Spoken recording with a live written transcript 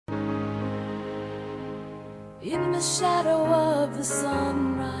In the shadow of the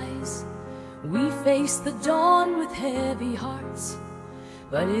sunrise, we face the dawn with heavy hearts.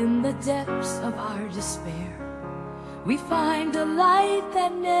 But in the depths of our despair, we find a light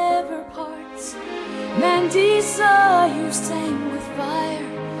that never parts. Mandisa, you sang with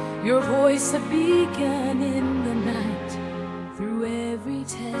fire, your voice a beacon in the night. Through every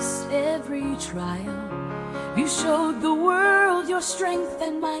test, every trial, you showed the world your strength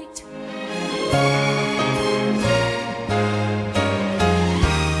and might.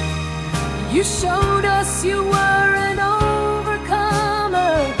 You showed us you were an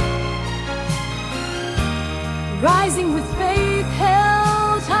overcomer, rising with faith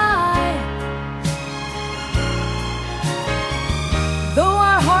held high. Though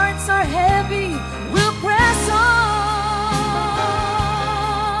our hearts are heavy, we'll press on,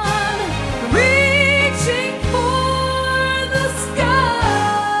 reaching for the sky.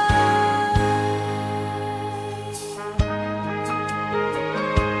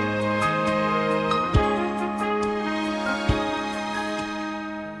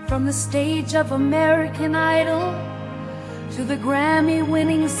 From the stage of American Idol to the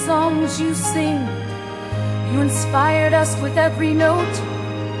Grammy-winning songs you sing, you inspired us with every note.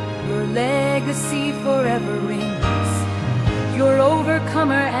 Your legacy forever rings. Your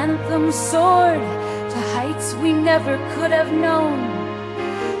overcomer anthem soared to heights we never could have known.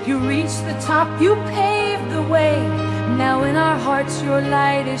 You reached the top, you paved the way. Now in our hearts your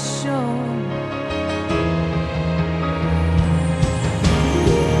light is shown.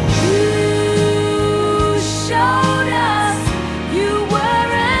 Showed us you were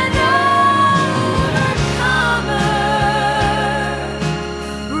an overcomer,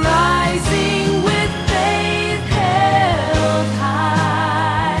 rising with faith held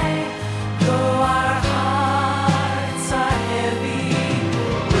high. Though our hearts are heavy,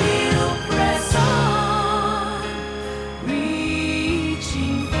 we'll press on,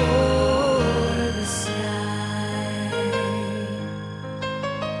 reaching for the sky.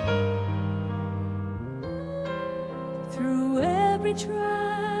 Through every trial,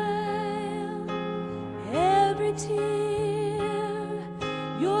 every tear,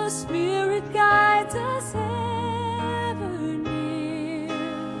 your spirit guides us ever near.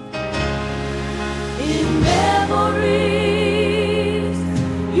 In memories,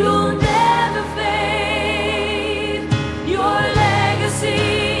 you'll never fade. Your legacy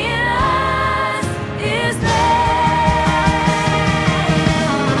in us is there.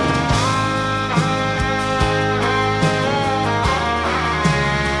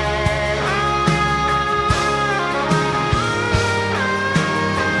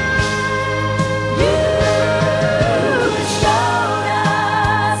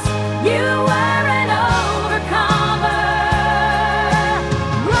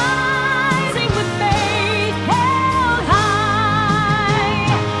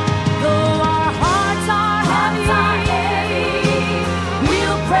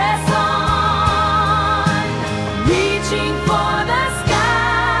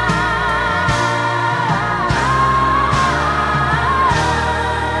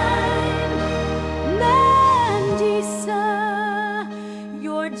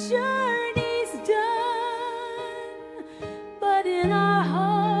 Journey's done, but in our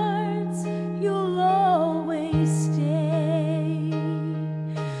hearts you'll always stay.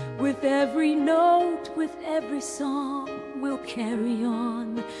 With every note, with every song, we'll carry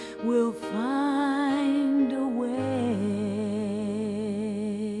on, we'll find a way.